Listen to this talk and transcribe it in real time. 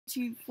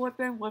to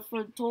flipping with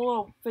a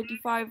total of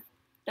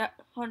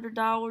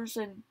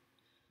 $5,500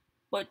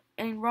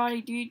 and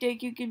Ronnie, do you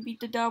think you can beat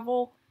the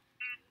devil?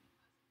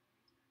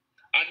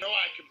 I know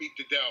I can beat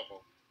the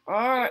devil.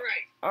 Alright.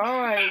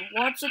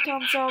 Once it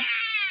comes up,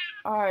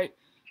 alright.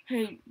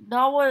 Hey,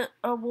 now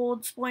we'll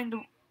explain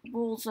the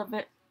rules of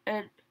it,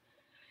 and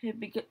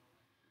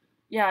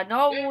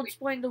now we'll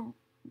explain the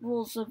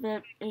rules of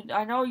it. And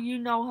I know you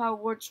know how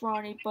it works,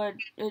 Ronnie, but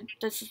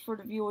this is for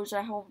the viewers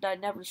at home that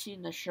never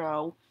seen the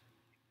show.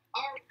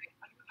 Alright.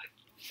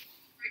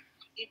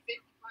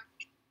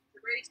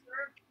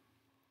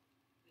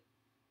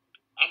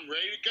 I'm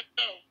ready to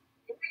go.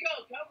 Here we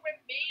go. Come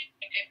with me,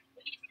 and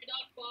please do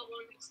not follow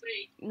the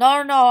stage.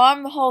 No,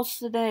 I'm the host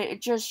today.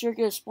 It's just you're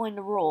gonna explain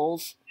the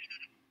rules.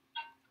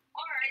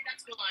 Alright,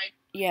 that's fine.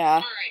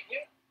 Yeah.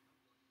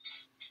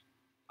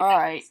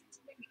 Alright.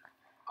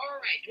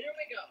 Alright, here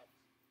we go.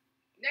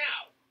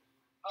 Now,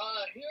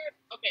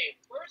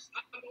 first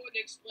I'm going to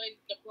explain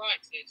the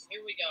prizes.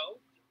 Here we go.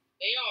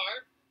 They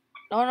are...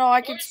 No,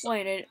 I can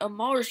explain it. A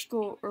motor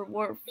scooter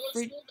worth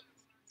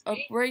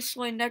a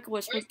bracelet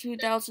necklace worth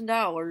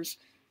 $2,000.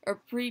 A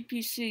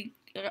pre-PC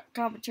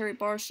commentary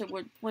bar set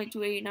worth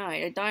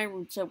 $22.89. A dining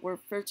room set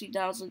worth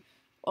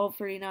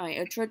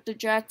 $13,039. A trip to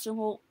Jackson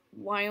Hole,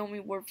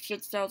 Wyoming worth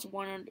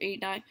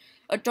 $6,189.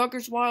 A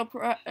Ducker's Wild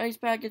Ice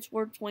Package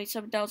worth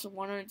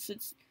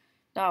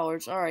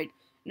 $27,106. Alright.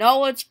 Now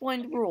let's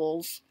explain the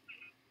rules.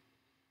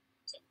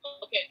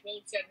 Okay,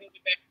 Phil said he'll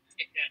be back to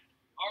take that.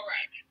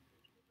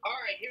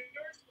 Alright,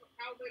 here's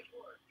how this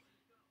works.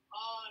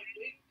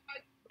 We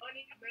got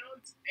money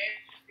amounts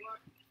and we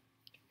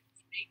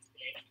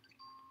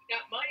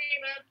got money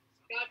amounts,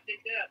 got the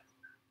depth.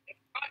 If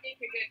Rodney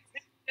can get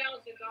 $10,000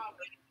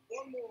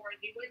 or more,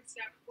 he wins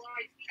that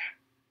prize pack.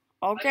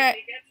 Okay. If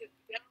he gets it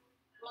down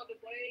on the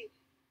way,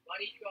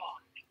 money's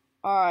gone.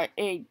 Alright,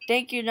 hey,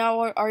 thank you.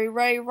 Now, are you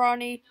ready,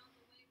 Ronnie?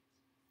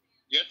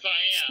 Yes,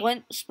 I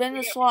am. Spin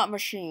the slot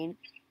machine.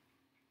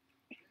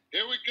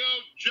 Here we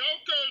go.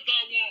 Jokers,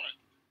 I want.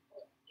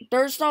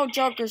 There's no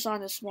jokers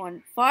on this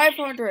one.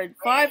 500.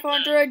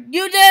 500.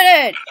 You did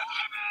it!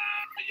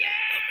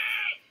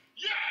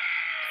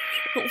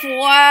 Yeah!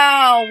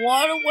 Wow,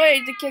 what a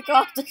way to kick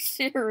off the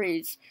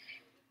series.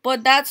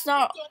 But that's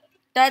not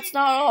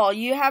all.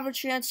 You have a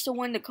chance to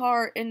win the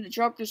car in the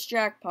Joker's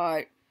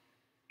jackpot.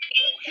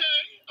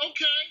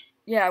 Okay.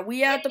 Yeah, we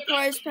had the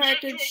prize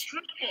package.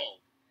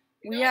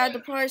 We had the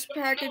prize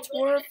package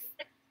worth.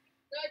 Can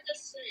I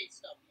just say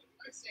something?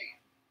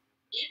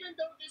 Even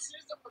though this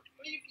is a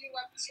preview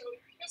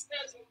episode, this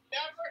has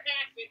never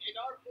happened in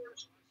our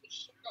version of the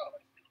show.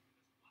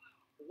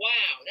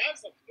 Wow,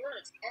 that's a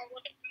first.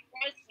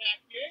 Prize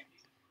package.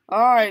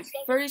 Alright,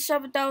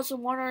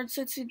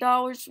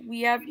 $37,160.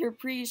 We have your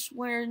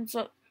pre-wins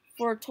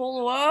for a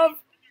total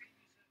of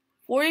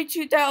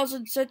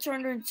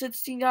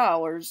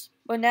 $42,616.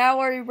 But now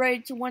are you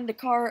ready to win the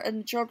car and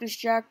the Joker's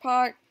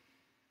jackpot?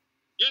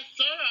 Yes,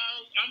 sir.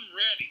 I'm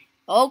ready.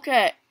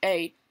 Okay,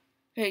 hey,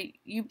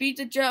 you beat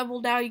the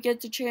devil, now you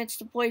get the chance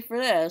to play for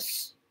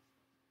this.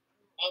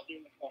 I'll do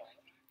the car.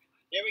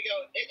 Here we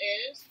go. It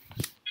is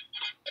a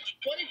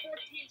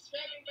 2014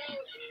 Chevy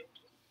Malibu,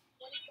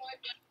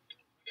 25,000,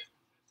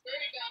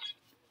 30,000,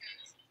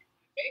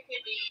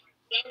 making the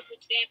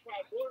Joker's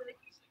jackpot worth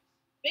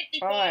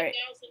 $55,000.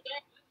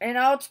 And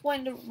I'll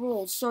explain the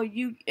rules. So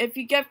if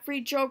you get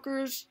free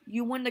jokers,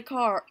 you win the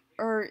car,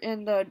 or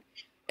in the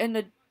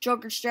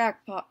Joker's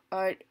jackpot.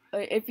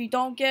 If you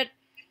don't get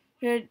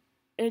it,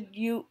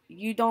 you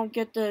don't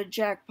get the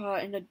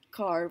jackpot in the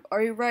car.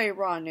 Are you ready,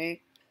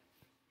 Ronnie?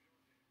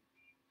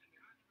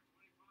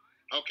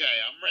 Okay,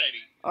 I'm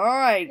ready.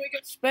 Alright,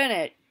 spin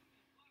it.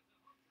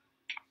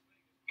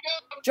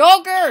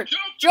 Joker!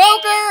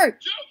 Joker!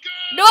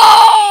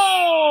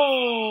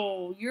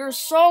 No! You're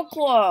so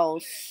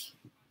close.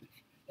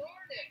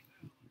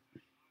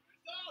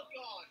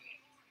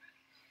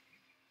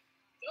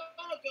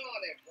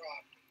 Doggone it,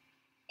 Brock.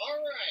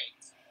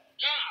 Alright.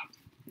 Now,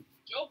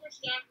 Joker's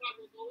jackpot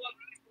will go up.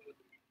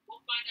 We'll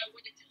find out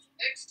what it is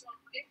next time.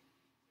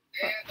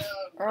 And,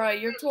 alright,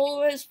 your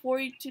total is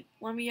 42.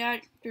 Let me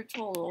add your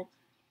total.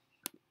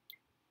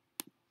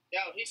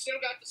 No, he still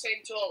got the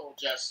same total,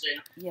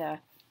 Justin. Yeah.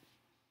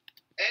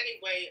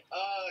 Anyway,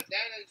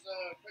 that is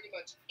pretty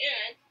much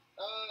it.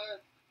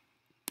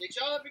 Did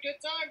y'all have a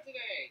good time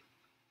today?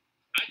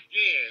 I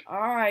did.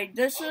 Alright,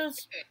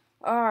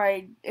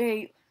 alright,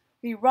 hey,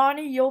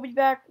 Ronnie, you'll be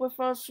back with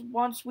us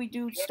once we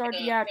do start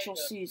the actual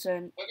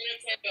season. We're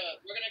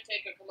gonna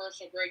take a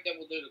commercial break, then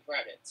we'll do the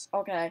credits.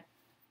 Okay.